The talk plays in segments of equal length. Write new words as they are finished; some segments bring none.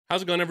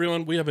How's it going,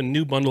 everyone? We have a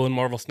new bundle in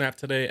Marvel Snap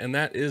today, and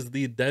that is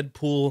the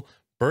Deadpool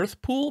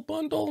Birthpool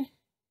bundle. Is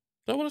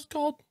that what it's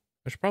called?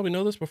 I should probably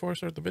know this before I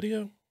start the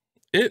video.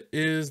 It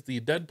is the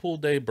Deadpool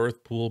Day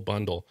Birthpool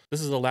bundle. This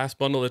is the last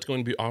bundle that's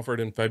going to be offered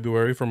in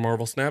February for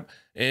Marvel Snap,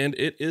 and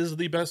it is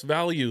the best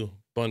value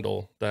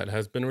bundle that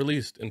has been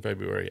released in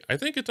February. I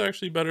think it's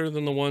actually better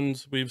than the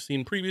ones we've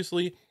seen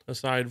previously,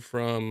 aside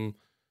from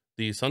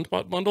the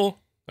Sunspot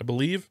bundle, I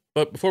believe.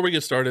 But before we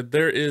get started,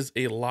 there is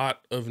a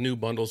lot of new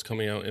bundles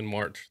coming out in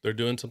March. They're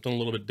doing something a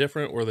little bit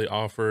different where they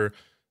offer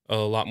a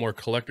lot more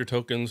collector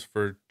tokens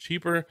for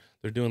cheaper.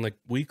 They're doing like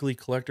weekly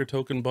collector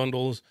token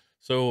bundles.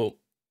 So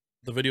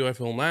the video I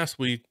filmed last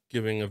week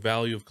giving a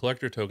value of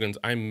collector tokens,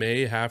 I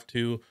may have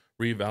to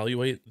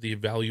reevaluate the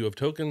value of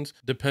tokens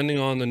depending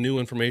on the new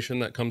information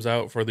that comes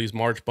out for these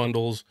March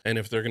bundles, and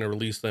if they're going to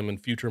release them in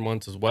future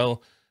months as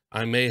well.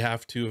 I may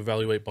have to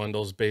evaluate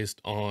bundles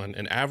based on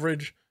an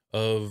average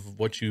of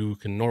what you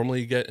can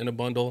normally get in a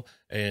bundle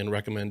and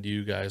recommend to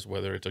you guys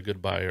whether it's a good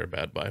buy or a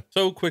bad buy.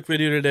 So quick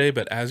video today,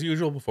 but as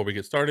usual, before we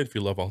get started, if you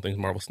love all things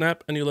Marvel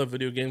Snap and you love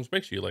video games,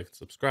 make sure you like and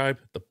subscribe,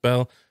 hit the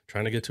bell.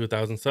 Trying to get to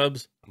 1,000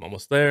 subs. I'm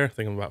almost there. I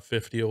think I'm about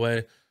 50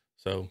 away.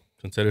 So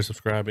consider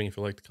subscribing if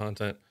you like the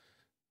content.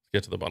 Let's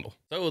get to the bundle.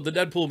 So the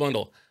Deadpool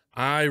bundle.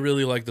 I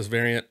really like this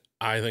variant.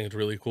 I think it's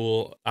really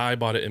cool. I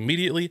bought it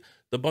immediately.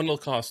 The bundle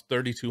costs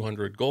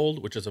 3,200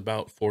 gold, which is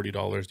about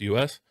 $40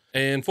 US.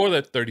 And for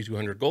that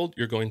 3,200 gold,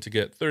 you're going to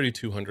get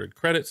 3,200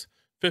 credits,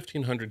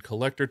 1,500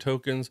 collector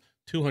tokens,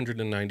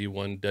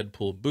 291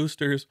 Deadpool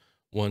boosters,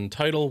 one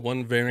title,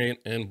 one variant,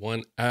 and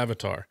one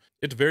avatar.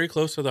 It's very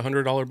close to the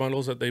 $100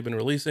 bundles that they've been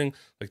releasing,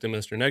 like the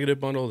Mr. Negative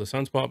bundle, the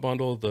Sunspot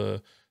bundle,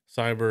 the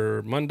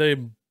Cyber Monday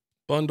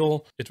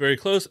bundle. It's very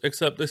close,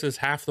 except this is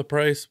half the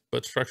price,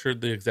 but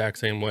structured the exact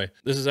same way.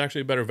 This is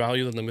actually a better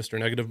value than the Mr.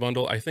 Negative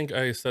bundle. I think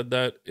I said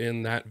that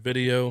in that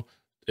video.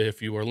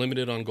 If you are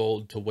limited on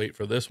gold to wait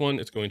for this one,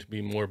 it's going to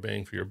be more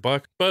bang for your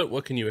buck. But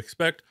what can you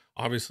expect?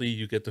 Obviously,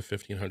 you get the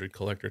 1,500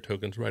 collector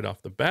tokens right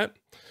off the bat,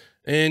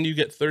 and you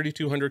get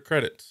 3,200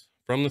 credits.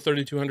 From the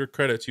 3,200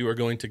 credits, you are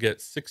going to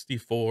get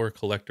 64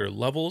 collector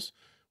levels,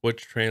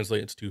 which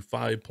translates to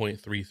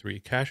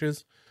 5.33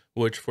 caches,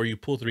 which for you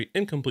Pool 3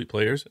 incomplete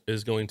players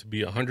is going to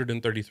be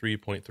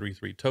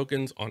 133.33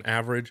 tokens on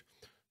average,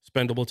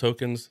 spendable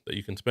tokens that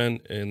you can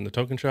spend in the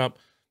token shop.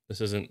 This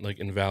isn't like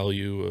in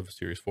value of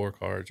Series 4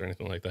 cards or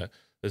anything like that.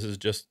 This is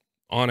just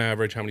on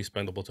average, how many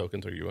spendable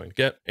tokens are you going to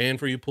get? And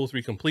for you Pool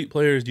 3 complete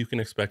players, you can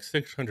expect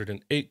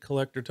 608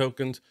 collector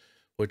tokens,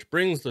 which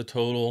brings the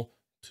total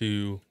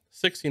to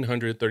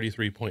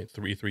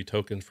 1,633.33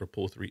 tokens for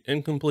Pool 3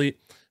 incomplete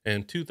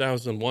and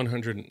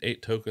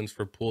 2,108 tokens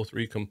for Pool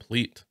 3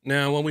 complete.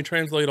 Now, when we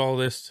translate all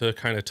this to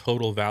kind of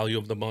total value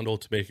of the bundle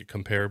to make it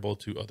comparable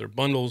to other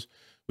bundles,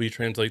 we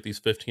translate these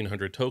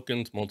 1,500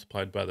 tokens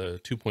multiplied by the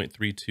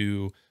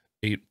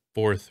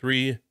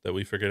 2.32843 that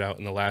we figured out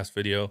in the last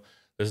video.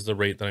 This is the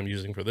rate that I'm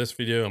using for this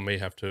video. I may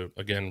have to,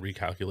 again,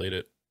 recalculate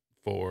it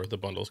for the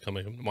bundles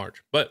coming in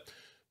March. But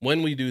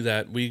when we do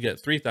that, we get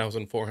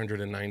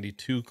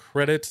 3,492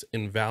 credits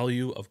in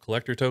value of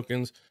collector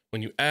tokens.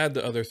 When you add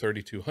the other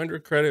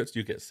 3,200 credits,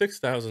 you get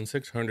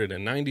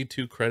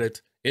 6,692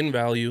 credits in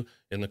value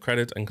in the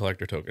credits and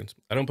collector tokens.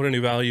 I don't put any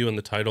value in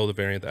the title, the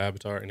variant, the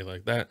avatar, anything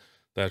like that.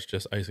 That's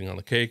just icing on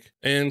the cake.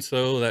 And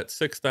so that's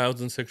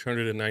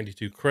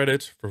 6,692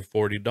 credits for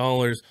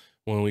 $40.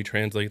 When we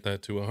translate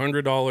that to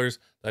 $100,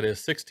 that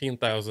is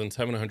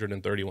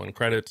 16,731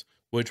 credits,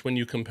 which when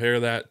you compare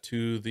that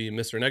to the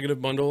Mr.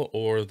 Negative bundle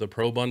or the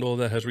Pro bundle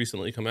that has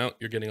recently come out,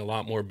 you're getting a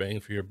lot more bang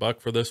for your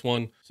buck for this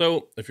one.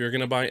 So if you're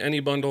going to buy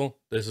any bundle,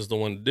 this is the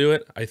one to do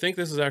it. I think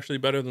this is actually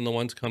better than the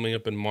ones coming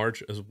up in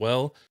March as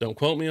well. Don't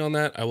quote me on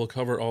that. I will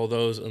cover all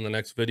those in the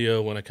next video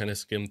when I kind of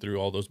skim through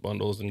all those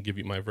bundles and give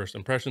you my first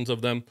impressions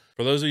of them.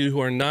 For those of you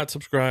who are not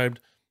subscribed,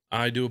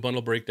 I do a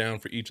bundle breakdown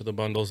for each of the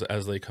bundles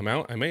as they come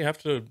out. I may have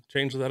to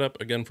change that up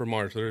again for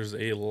March. There's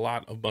a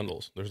lot of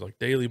bundles. There's like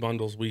daily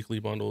bundles, weekly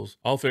bundles.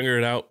 I'll figure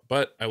it out,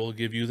 but I will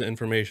give you the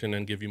information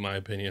and give you my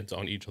opinions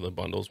on each of the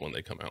bundles when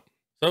they come out.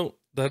 So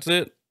that's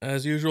it.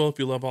 As usual, if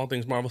you love all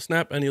things Marvel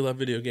Snap and you love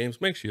video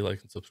games, make sure you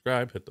like and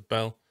subscribe, hit the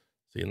bell.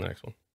 See you in the next one.